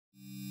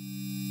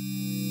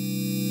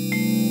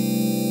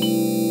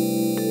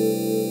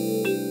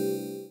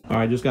All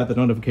right, I just got the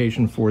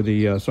notification for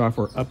the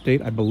software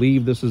update. I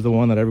believe this is the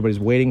one that everybody's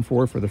waiting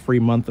for the free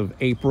month of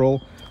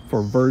April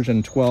for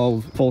version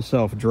 12 full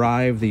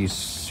self-drive, the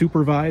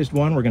supervised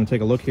one. We're going to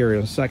take a look here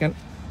in a second.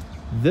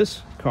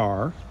 This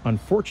car,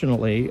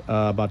 unfortunately,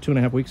 about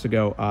 2.5 weeks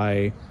ago,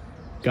 I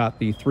got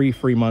the 3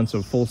 free months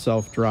of full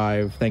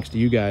self-drive thanks to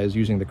you guys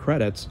using the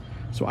credits.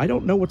 So I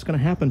don't know what's going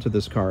to happen to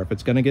this car. If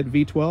it's going to get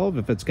V12,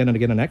 if it's going to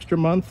get an extra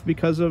month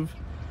because of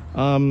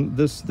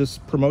this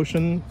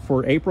promotion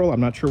for April. I'm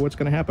not sure what's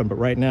going to happen, but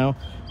right now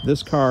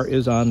this car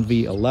is on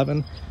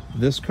V11.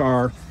 This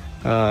car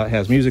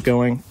has music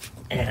going,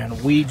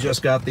 and we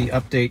just got the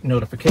update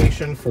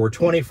notification for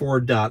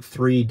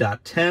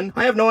 24.3.10.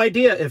 I have no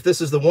idea if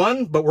this is the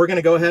one, but we're going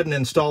to go ahead and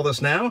install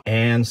this now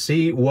and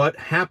see what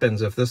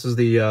happens if this is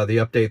the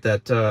update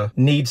that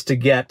needs to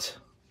get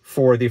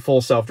for the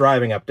full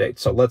self-driving update.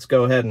 So let's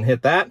go ahead and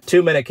hit that.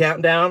 2-minute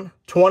countdown,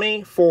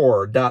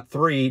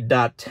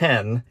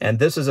 24.3.10. And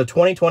this is a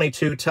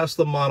 2022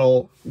 Tesla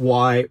Model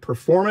Y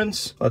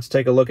Performance. Let's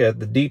take a look at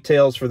the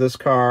details for this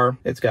car.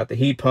 It's got the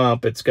heat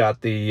pump. It's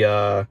got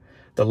the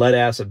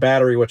lead-acid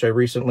battery, which I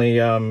recently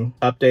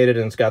updated,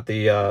 and it's got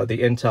the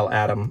Intel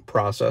Atom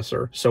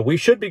processor. So we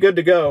should be good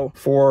to go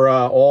for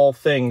all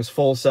things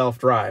full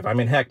self-drive. I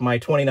mean, heck, my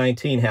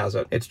 2019 has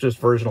it. It's just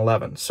version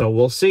 11. So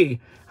we'll see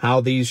how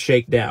these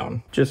shake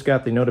down. Just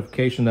got the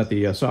notification that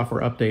the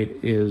software update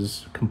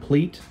is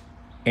complete,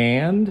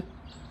 and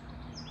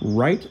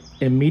right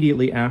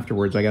immediately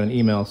afterwards, I got an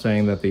email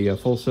saying that the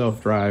full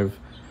self-drive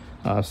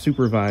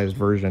supervised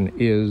version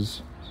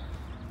is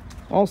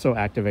also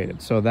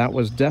activated. So that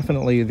was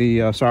definitely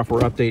the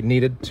software update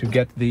needed to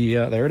get the,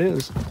 there it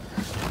is,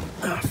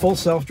 full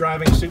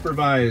self-driving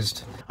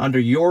supervised under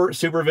your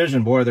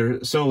supervision. Boy,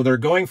 they're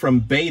going from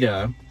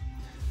beta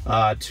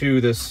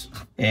to this,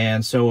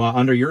 and so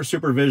under your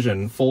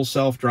supervision, full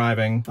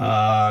self-driving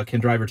can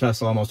drive your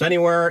Tesla almost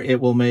anywhere.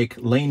 It will make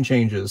lane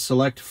changes,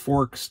 select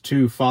forks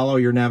to follow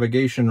your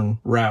navigation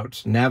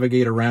route,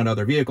 navigate around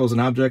other vehicles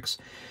and objects,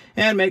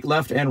 and make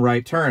left and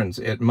right turns.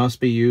 It must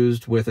be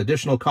used with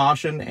additional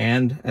caution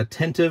and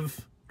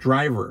attentive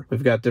driver.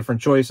 We've got different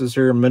choices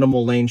here.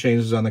 Minimal lane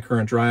changes on the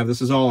current drive.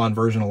 This is all on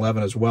version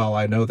 11 as well.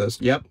 I know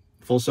this. Yep.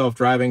 Full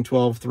self-driving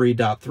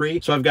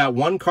 12.3.3. So I've got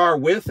one car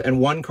with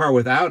and one car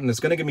without, and it's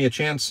going to give me a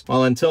chance,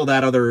 well, until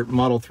that other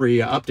Model 3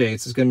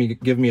 updates, it's going to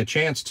give me a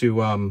chance to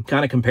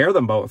kind of compare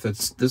them both.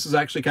 This is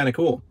actually kind of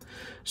cool.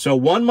 So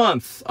 1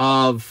 month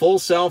of full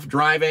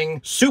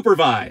self-driving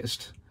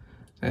supervised,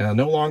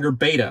 no longer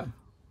beta.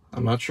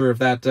 I'm not sure if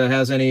that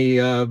has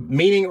any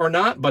meaning or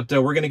not, but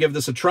we're going to give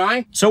this a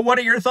try. So what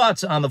are your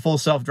thoughts on the full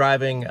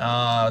self-driving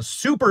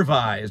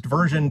supervised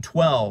version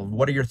 12?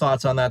 What are your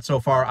thoughts on that so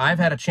far? I've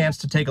had a chance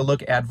to take a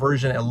look at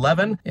version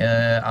 11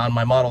 on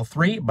my Model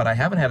 3, but I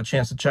haven't had a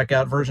chance to check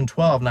out version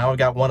 12. Now I've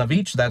got one of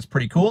each. That's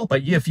pretty cool.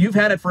 But if you've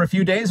had it for a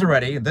few days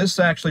already, this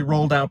actually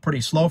rolled out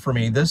pretty slow for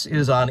me. This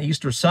is on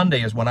Easter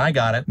Sunday is when I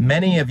got it.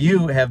 Many of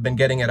you have been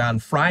getting it on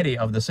Friday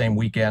of the same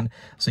weekend,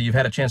 so you've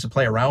had a chance to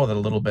play around with it a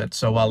little bit.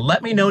 So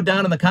let me know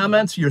down in the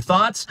comments your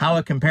thoughts, how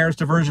it compares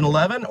to version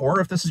 11, or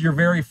if this is your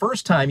very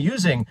first time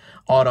using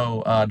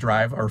auto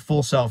drive or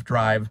full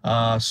self-drive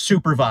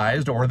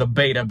supervised, or the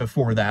beta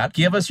before that.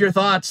 Give us your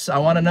thoughts. I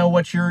want to know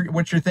what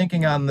you're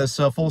thinking on this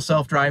full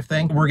self-drive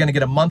thing. We're going to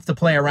get a month to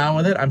play around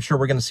with it. I'm sure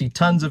we're going to see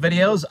tons of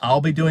videos. I'll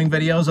be doing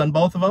videos on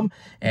both of them,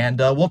 and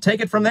we'll take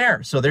it from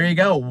there. So there you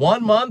go.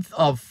 1 month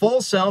of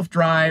full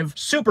self-drive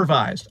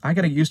supervised. I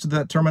got to get used to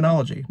that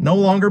terminology. No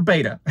longer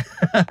beta.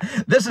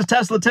 This is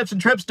Tesla Tips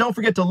and Trips. Don't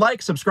forget to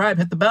like, subscribe,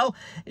 hit the bell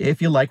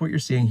if you like what you're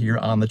seeing here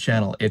on the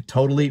channel. It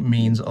totally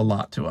means a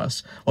lot to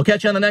us. We'll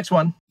catch you on the next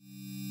one.